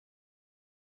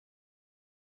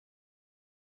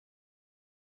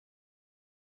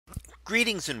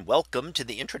Greetings and welcome to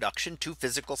the introduction to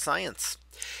physical science.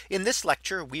 In this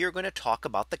lecture, we are going to talk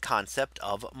about the concept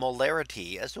of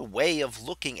molarity as a way of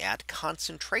looking at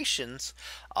concentrations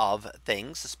of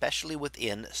things, especially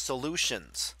within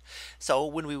solutions. So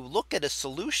when we look at a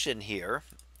solution here,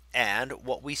 and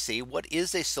what we see, what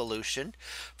is a solution?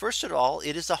 First of all,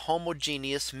 it is a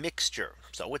homogeneous mixture.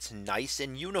 So it's nice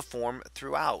and uniform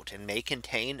throughout and may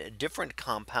contain different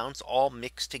compounds all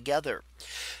mixed together.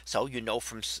 So you know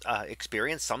from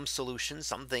experience, some solutions,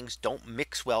 some things don't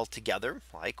mix well together,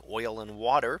 like oil and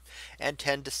water, and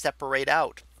tend to separate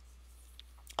out.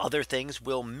 Other things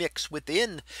will mix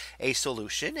within a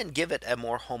solution and give it a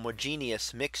more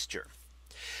homogeneous mixture.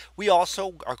 We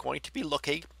also are going to be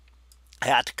looking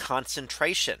at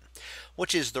concentration,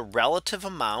 which is the relative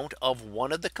amount of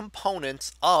one of the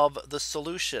components of the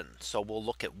solution. So we'll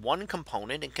look at one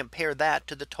component and compare that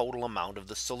to the total amount of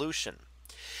the solution.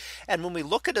 And when we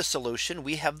look at a solution,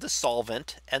 we have the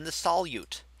solvent and the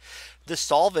solute. The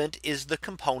solvent is the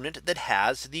component that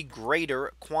has the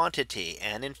greater quantity,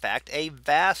 and in fact a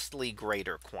vastly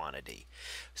greater quantity.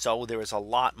 So there is a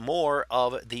lot more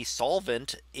of the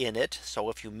solvent in it. So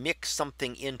if you mix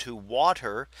something into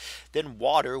water, then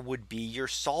water would be your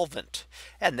solvent.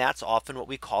 And that's often what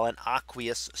we call an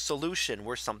aqueous solution,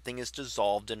 where something is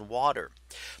dissolved in water.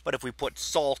 But if we put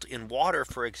salt in water,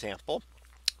 for example,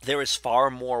 there is far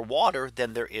more water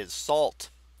than there is salt.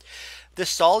 The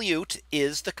solute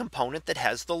is the component that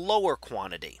has the lower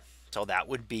quantity. So that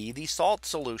would be the salt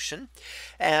solution,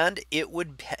 and it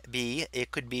could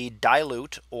be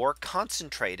dilute or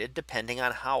concentrated depending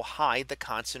on how high the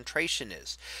concentration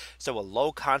is. So a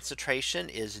low concentration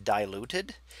is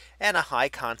diluted, and a high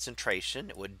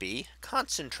concentration would be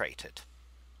concentrated.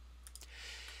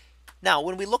 Now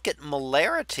when we look at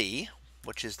molarity,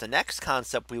 which is the next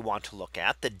concept we want to look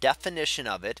at, the definition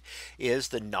of it is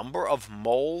the number of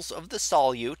moles of the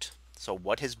solute, so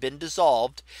what has been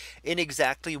dissolved, in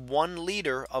exactly 1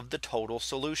 liter of the total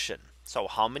solution. So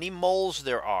how many moles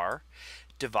there are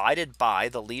divided by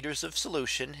the liters of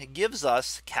solution gives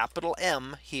us capital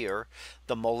M here,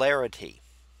 the molarity.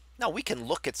 Now we can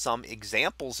look at some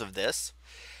examples of this.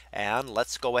 And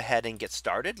let's go ahead and get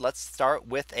started. Let's start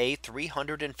with a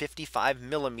 355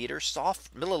 milliliter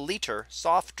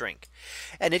soft drink.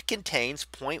 And it contains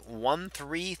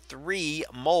 0.133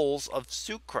 moles of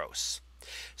sucrose.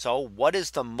 So what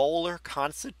is the molar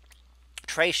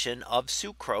concentration of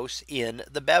sucrose in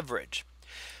the beverage?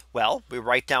 Well, we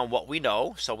write down what we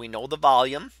know. So we know the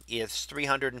volume is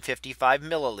 355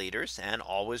 milliliters. And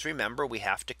always remember, we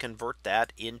have to convert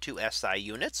that into SI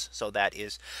units. So that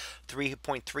is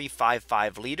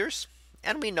 3.355 liters.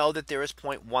 And we know that there is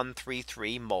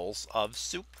 0.133 moles of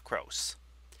sucrose.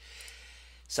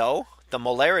 So the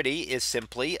molarity is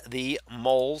simply the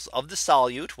moles of the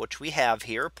solute, which we have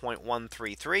here,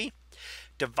 0.133,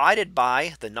 divided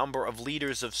by the number of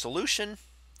liters of solution.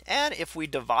 And if we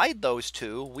divide those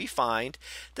two, we find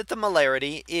that the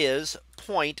molarity is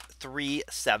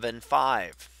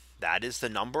 0.375. That is the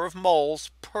number of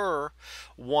moles per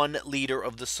 1 liter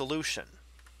of the solution.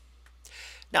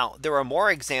 Now there are more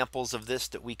examples of this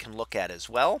that we can look at as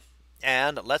well.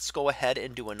 And let's go ahead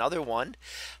and do another one.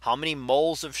 How many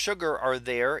moles of sugar are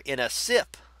there in a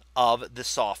sip of the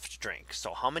soft drink?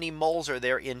 So how many moles are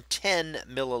there in 10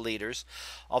 milliliters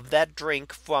of that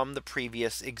drink from the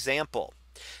previous example?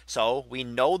 So we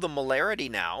know the molarity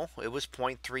now. It was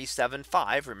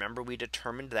 0.375. Remember, we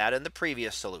determined that in the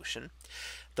previous solution.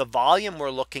 The volume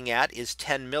we're looking at is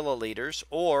 10 milliliters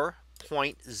or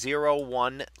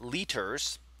 0.01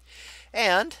 liters.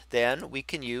 And then we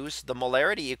can use the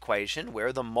molarity equation,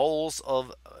 where the moles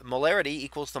of molarity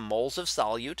equals the moles of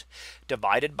solute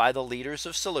divided by the liters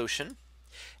of solution.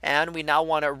 And we now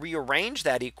want to rearrange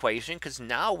that equation, because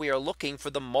now we are looking for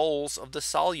the moles of the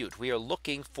solute. We are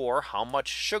looking for how much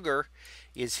sugar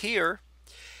is here.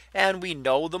 And we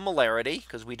know the molarity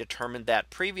because we determined that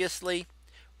previously.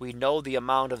 We know the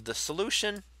amount of the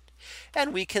solution.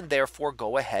 And we can therefore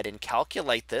go ahead and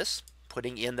calculate this,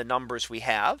 putting in the numbers we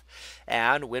have.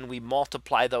 And when we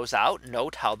multiply those out,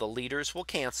 note how the liters will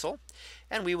cancel.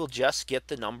 And we will just get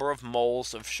the number of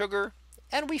moles of sugar.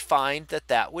 And we find that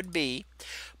that would be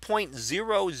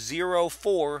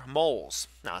 0.004 moles.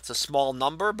 Now it's a small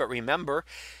number, but remember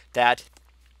that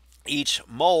each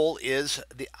mole is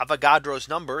the Avogadro's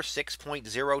number,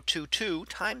 6.022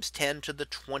 times 10 to the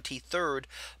 23rd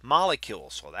molecule.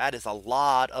 So that is a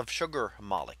lot of sugar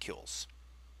molecules.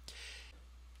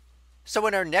 So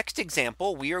in our next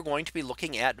example, we are going to be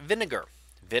looking at vinegar.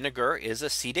 Vinegar is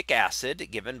acetic acid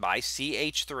given by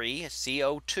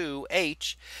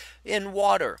CH3CO2H in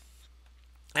water.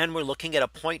 And we're looking at a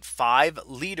 0.5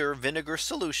 liter vinegar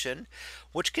solution,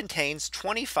 which contains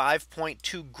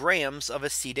 25.2 grams of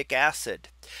acetic acid.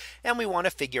 And we want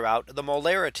to figure out the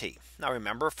molarity. Now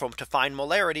remember, to find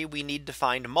molarity, we need to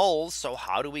find moles. So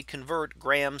how do we convert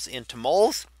grams into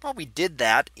moles? Well, we did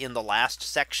that in the last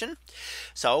section.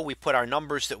 So we put our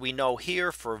numbers that we know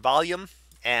here for volume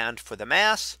and for the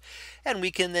mass, and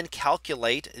we can then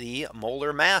calculate the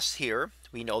molar mass here.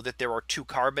 We know that there are 2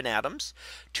 carbon atoms,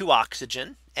 2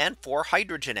 oxygen, and 4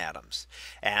 hydrogen atoms.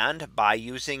 And by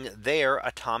using their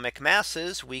atomic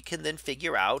masses, we can then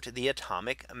figure out the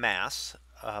atomic mass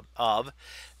of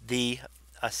the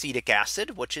acetic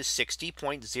acid, which is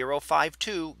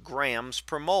 60.052 grams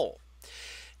per mole.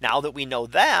 Now that we know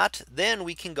that, then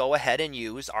we can go ahead and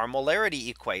use our molarity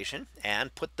equation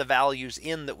and put the values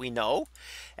in that we know.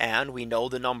 And we know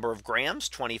the number of grams,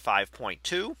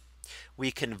 25.2.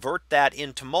 We convert that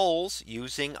into moles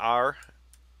using our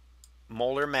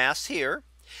molar mass here.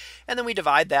 And then we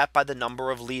divide that by the number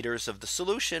of liters of the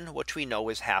solution, which we know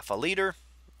is half a liter.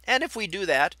 And if we do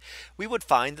that, we would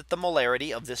find that the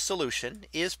molarity of this solution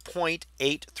is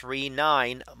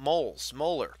 0.839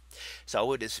 molar.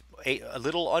 So it is a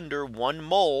little under 1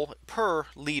 mole per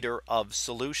liter of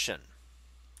solution.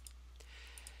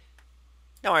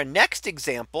 Now our next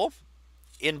example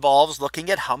involves looking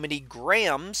at how many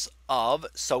grams of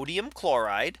sodium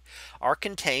chloride are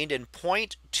contained in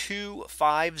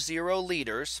 0.250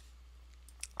 liters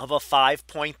of a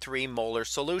 5.3 molar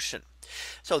solution.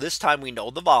 So this time we know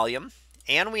the volume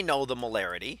and we know the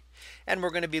molarity, and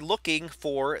we're going to be looking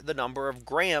for the number of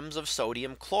grams of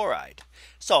sodium chloride.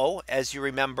 So as you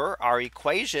remember, our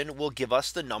equation will give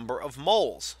us the number of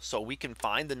moles. So we can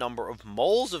find the number of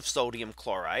moles of sodium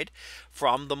chloride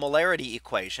from the molarity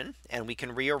equation, and we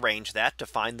can rearrange that to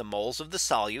find the moles of the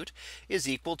solute is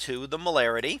equal to the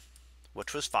molarity,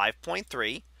 which was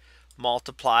 5.3,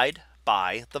 multiplied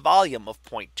by the volume of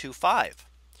 0.25.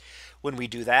 When we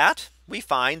do that, we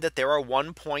find that there are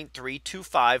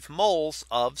 1.325 moles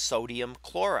of sodium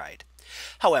chloride.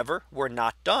 However, we're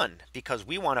not done, because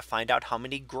we want to find out how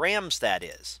many grams that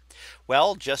is.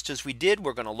 Well, just as we did,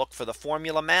 we're going to look for the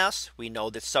formula mass. We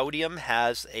know that sodium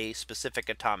has a specific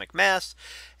atomic mass,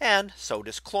 and so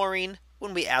does chlorine.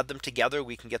 When we add them together,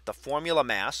 we can get the formula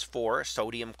mass for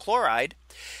sodium chloride,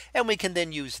 and we can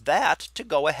then use that to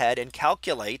go ahead and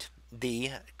convert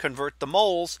the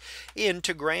moles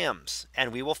into grams.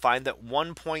 And we will find that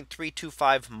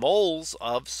 1.325 moles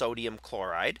of sodium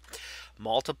chloride,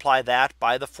 multiply that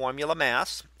by the formula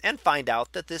mass, and find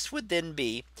out that this would then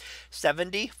be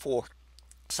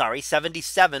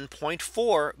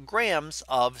 77.4 grams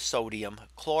of sodium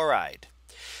chloride.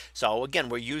 So again,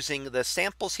 we're using the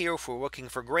samples here. If we're looking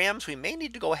for grams, we may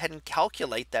need to go ahead and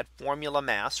calculate that formula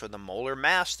mass, or the molar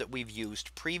mass that we've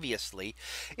used previously,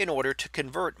 in order to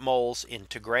convert moles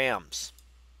into grams.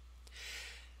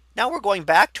 Now we're going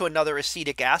back to another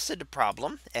acetic acid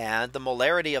problem, and the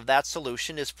molarity of that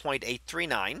solution is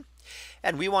 0.839.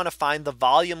 And we want to find the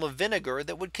volume of vinegar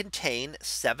that would contain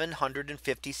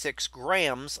 756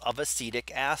 grams of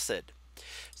acetic acid.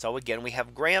 So again, we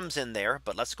have grams in there,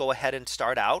 but let's go ahead and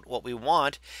start out. What we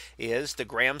want is the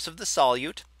grams of the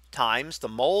solute times the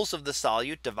moles of the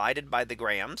solute divided by the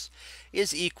grams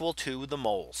is equal to the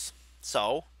moles.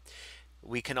 So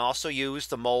we can also use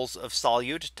the moles of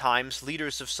solute times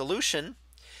liters of solution.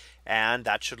 And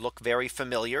that should look very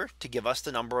familiar to give us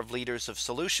the number of liters of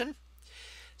solution.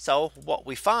 So what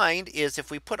we find is, if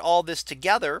we put all this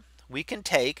together, we can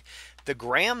take the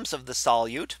grams of the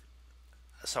solute.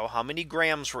 So how many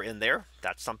grams were in there?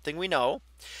 That's something we know,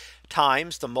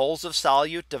 times the moles of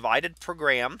solute divided per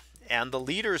gram, and the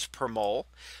liters per mole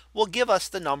will give us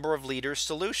the number of liters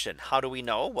solution. How do we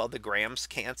know? Well, the grams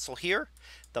cancel here,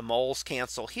 the moles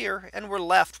cancel here, and we're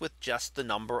left with just the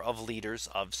number of liters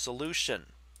of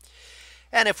solution.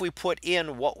 And if we put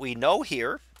in what we know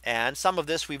here, and some of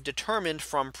this we've determined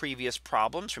from previous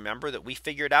problems. Remember that we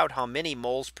figured out how many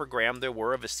moles per gram there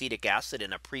were of acetic acid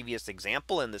in a previous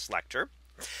example in this lecture.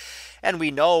 And we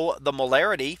know the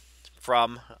molarity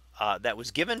from that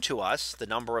was given to us, the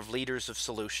number of liters of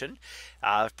solution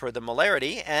per the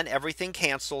molarity, and everything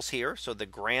cancels here. So the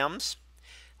grams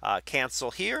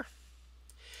cancel here,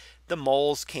 the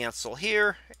moles cancel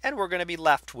here, and we're going to be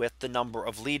left with the number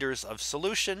of liters of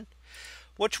solution,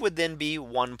 which would then be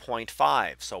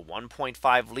 1.5. So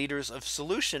 1.5 liters of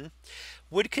solution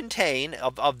would contain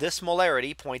of this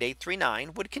molarity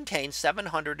 0.839 would contain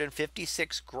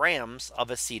 756 grams of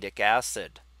acetic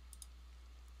acid.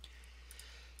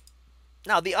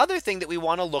 Now the other thing that we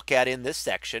want to look at in this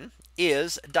section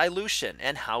is dilution,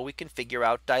 and how we can figure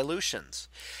out dilutions.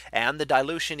 And the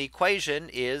dilution equation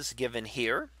is given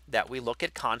here. that we look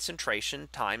at concentration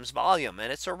times volume,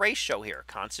 and it's a ratio here.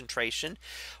 Concentration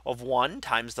of 1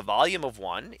 times the volume of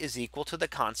 1 is equal to the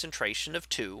concentration of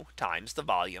 2 times the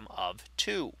volume of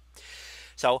 2.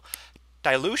 So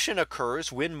dilution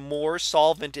occurs when more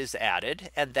solvent is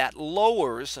added, and that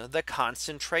lowers the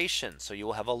concentration. So you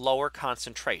will have a lower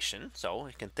concentration. So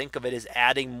you can think of it as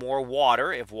adding more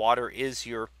water if water is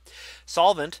your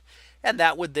solvent, and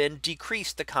that would then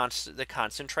decrease the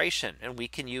concentration. And we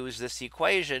can use this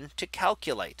equation to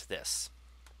calculate this.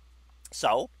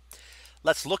 So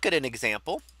let's look at an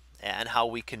example and how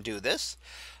we can do this.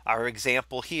 Our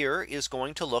example here is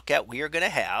going to look at, we are going to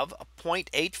have a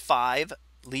 0.85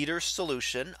 liter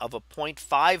solution of a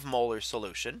 0.5 molar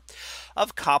solution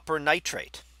of copper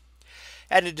nitrate,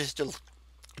 and it is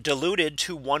diluted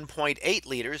to 1.8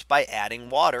 liters by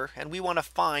adding water, and we want to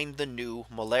find the new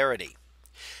molarity.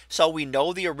 So we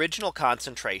know the original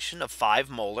concentration of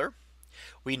 5 molar.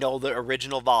 We know the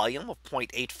original volume of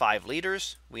 0.85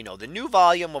 liters. We know the new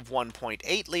volume of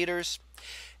 1.8 liters.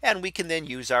 And we can then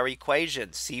use our equation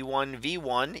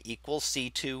C1V1 equals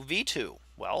C2V2.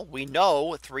 Well, we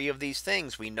know 3 of these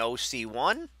things. We know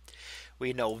C1,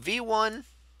 we know V1,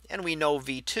 and we know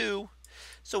V2.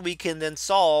 So we can then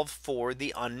solve for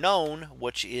the unknown,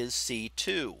 which is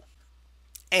C2.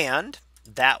 And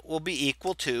that will be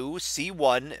equal to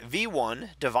C1 V1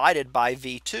 divided by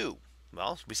V2.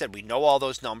 Well, we said we know all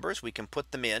those numbers. We can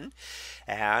put them in,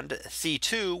 and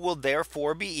C2 will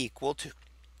therefore be equal to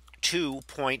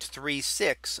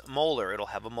 2.36 molar. It'll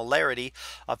have a molarity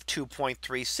of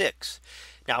 2.36.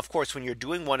 Now, of course, when you're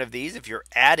doing one of these, if you're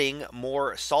adding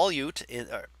more solute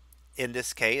in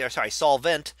this case, or sorry,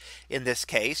 solvent in this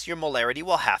case, your molarity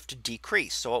will have to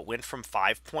decrease. So it went from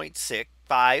 5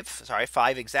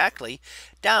 exactly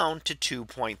down to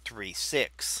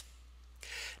 2.36.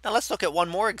 Now let's look at one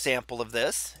more example of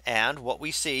this. And what we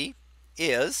see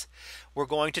is we're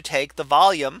going to take the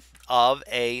volume of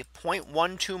a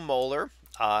 0.12 molar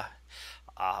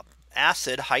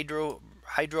acid,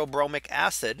 hydrobromic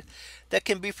acid, that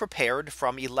can be prepared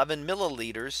from 11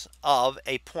 milliliters of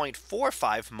a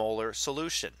 0.45 molar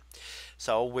solution.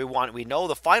 So we know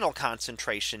the final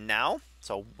concentration now.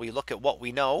 So we look at what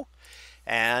we know,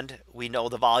 and we know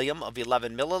the volume of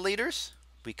 11 milliliters.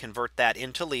 We convert that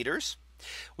into liters.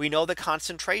 We know the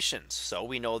concentrations. So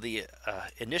we know the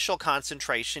initial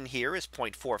concentration here is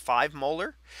 0.45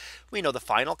 molar. We know the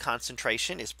final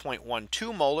concentration is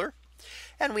 0.12 molar.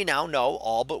 And we now know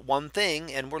all but one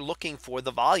thing, and we're looking for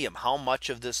the volume. How much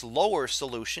of this lower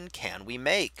solution can we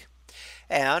make?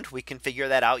 And we can figure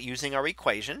that out using our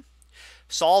equation,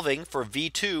 solving for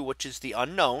V2, which is the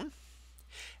unknown,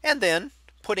 and then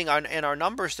putting in our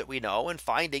numbers that we know and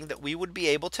finding that we would be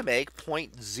able to make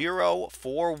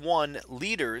 0.041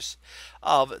 liters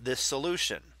of this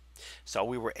solution. So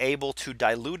we were able to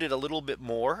dilute it a little bit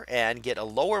more and get a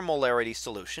lower molarity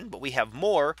solution, but we have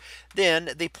more than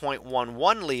the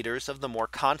 0.11 liters of the more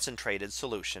concentrated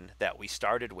solution that we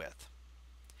started with.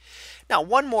 Now,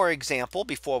 one more example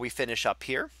before we finish up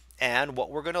here. And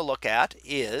what we're going to look at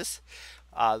is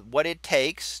what it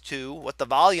takes to what the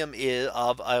volume is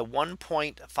of a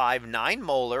 1.59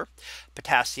 molar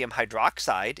potassium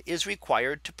hydroxide is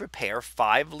required to prepare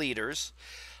 5 liters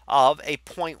of a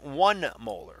 0.1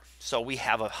 molar. So we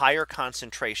have a higher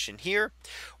concentration here.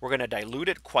 We're going to dilute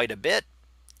it quite a bit,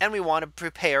 and we want to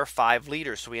prepare 5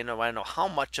 liters. So we want to know how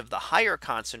much of the higher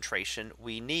concentration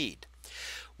we need.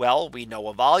 Well, we know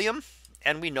a volume,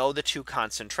 and we know the 2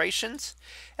 concentrations,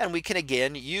 and we can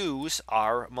again use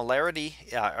our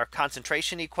molarity, our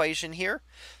concentration equation here.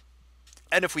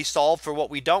 And if we solve for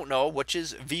what we don't know, which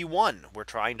is V1, we're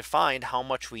trying to find how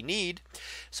much we need.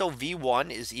 So V1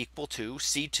 is equal to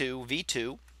C2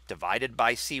 V2 divided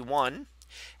by C1.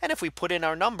 And if we put in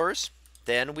our numbers,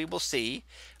 then we will see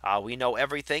we know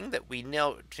everything that we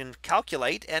know can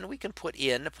calculate, and we can put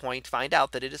in find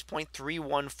out that it is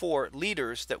 0.314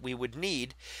 liters that we would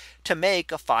need to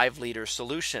make a 5 liter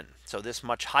solution. So this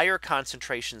much higher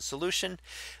concentration solution,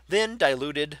 then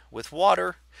diluted with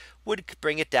water, would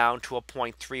bring it down to a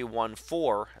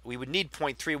 0.314. We would need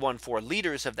 0.314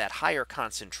 liters of that higher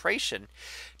concentration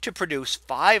to produce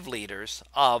 5 liters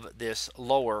of this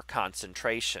lower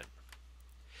concentration.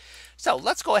 So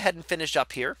let's go ahead and finish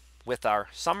up here with our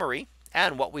summary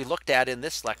and what we looked at in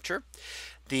this lecture.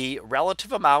 The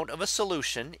relative amount of a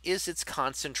solution is its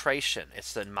concentration.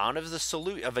 It's the amount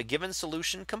of a given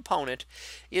solution component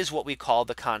is what we call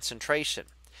the concentration.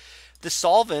 The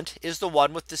solvent is the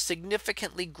one with the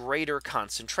significantly greater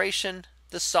concentration.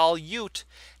 The solute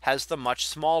has the much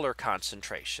smaller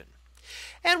concentration.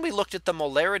 And we looked at the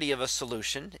molarity of a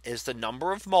solution is the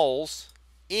number of moles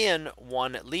in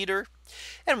 1 liter.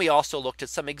 And we also looked at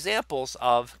some examples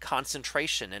of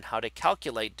concentration and how to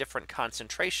calculate different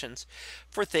concentrations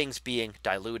for things being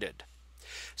diluted.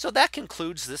 So that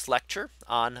concludes this lecture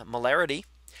on molarity.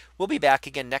 We'll be back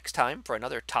again next time for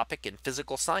another topic in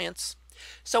physical science.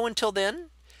 So until then,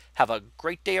 have a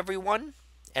great day, everyone,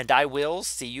 and I will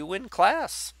see you in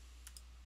class.